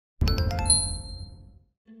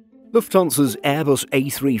Lufthansa's Airbus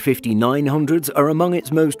A350-900s are among its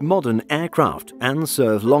most modern aircraft and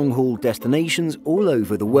serve long-haul destinations all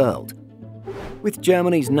over the world. With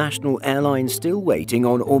Germany's national airline still waiting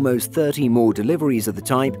on almost 30 more deliveries of the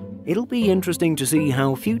type, it'll be interesting to see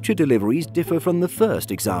how future deliveries differ from the first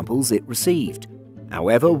examples it received.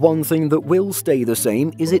 However, one thing that will stay the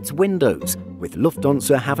same is its windows, with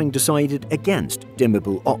Lufthansa having decided against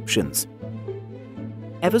dimmable options.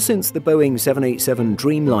 Ever since the Boeing 787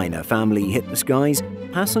 Dreamliner family hit the skies,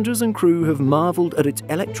 passengers and crew have marveled at its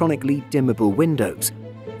electronically dimmable windows.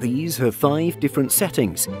 These have 5 different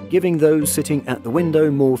settings, giving those sitting at the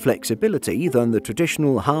window more flexibility than the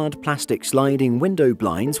traditional hard plastic sliding window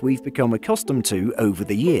blinds we've become accustomed to over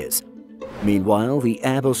the years. Meanwhile, the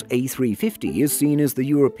Airbus A350 is seen as the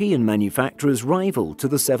European manufacturer's rival to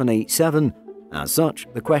the 787. As such,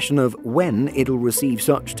 the question of when it'll receive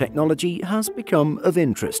such technology has become of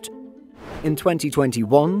interest. In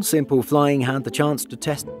 2021, Simple Flying had the chance to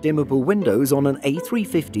test dimmable windows on an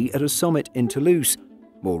A350 at a summit in Toulouse.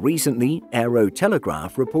 More recently,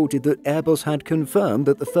 Aerotelegraph reported that Airbus had confirmed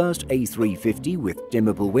that the first A350 with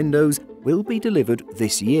dimmable windows will be delivered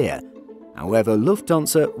this year. However,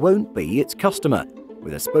 Lufthansa won't be its customer,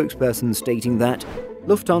 with a spokesperson stating that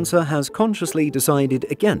Lufthansa has consciously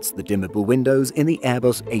decided against the dimmable windows in the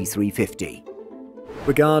Airbus A350.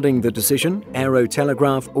 Regarding the decision,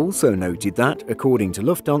 Aerotelegraph also noted that, according to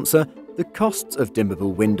Lufthansa, the costs of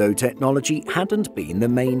dimmable window technology hadn't been the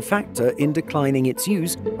main factor in declining its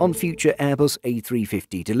use on future Airbus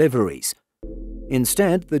A350 deliveries.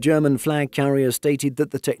 Instead, the German flag carrier stated that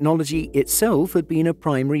the technology itself had been a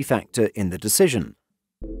primary factor in the decision.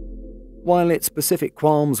 While its specific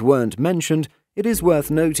qualms weren't mentioned, it is worth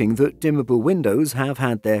noting that dimmable windows have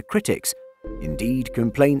had their critics. Indeed,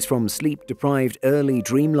 complaints from sleep-deprived early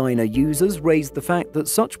Dreamliner users raised the fact that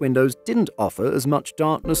such windows didn't offer as much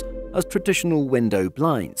darkness as traditional window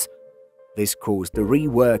blinds. This caused the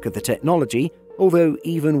rework of the technology, although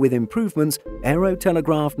even with improvements,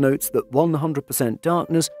 Aerotelegraph notes that 100%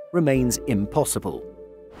 darkness remains impossible.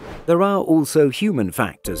 There are also human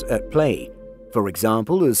factors at play. For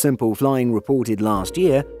example, as Simple Flying reported last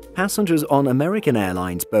year, passengers on American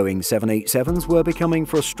Airlines Boeing 787s were becoming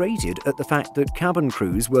frustrated at the fact that cabin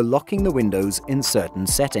crews were locking the windows in certain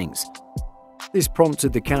settings. This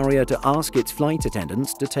prompted the carrier to ask its flight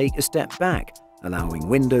attendants to take a step back, allowing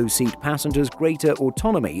window seat passengers greater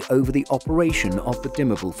autonomy over the operation of the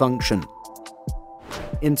dimmable function.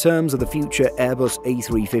 In terms of the future Airbus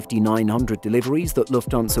A350-900 deliveries that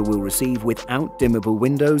Lufthansa will receive without dimmable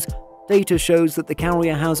windows, data shows that the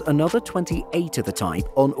carrier has another 28 of the type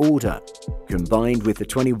on order. Combined with the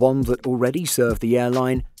 21 that already serve the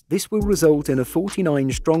airline, this will result in a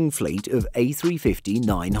 49-strong fleet of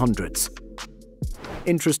A350-900s.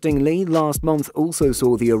 Interestingly, last month also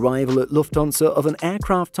saw the arrival at Lufthansa of an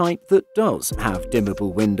aircraft type that does have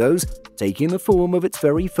dimmable windows, taking the form of its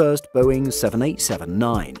very first Boeing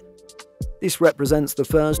 787-9. This represents the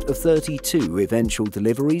first of 32 eventual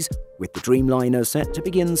deliveries, with the Dreamliner set to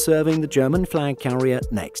begin serving the German flag carrier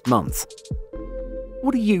next month.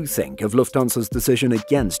 What do you think of Lufthansa's decision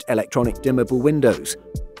against electronic dimmable windows?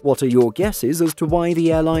 What are your guesses as to why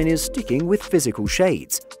the airline is sticking with physical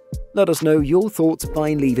shades? Let us know your thoughts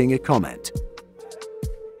by leaving a comment.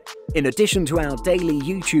 In addition to our daily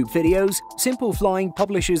YouTube videos, Simple Flying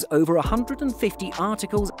publishes over 150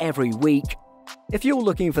 articles every week. If you're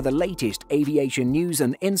looking for the latest aviation news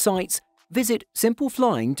and insights, visit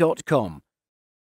simpleflying.com.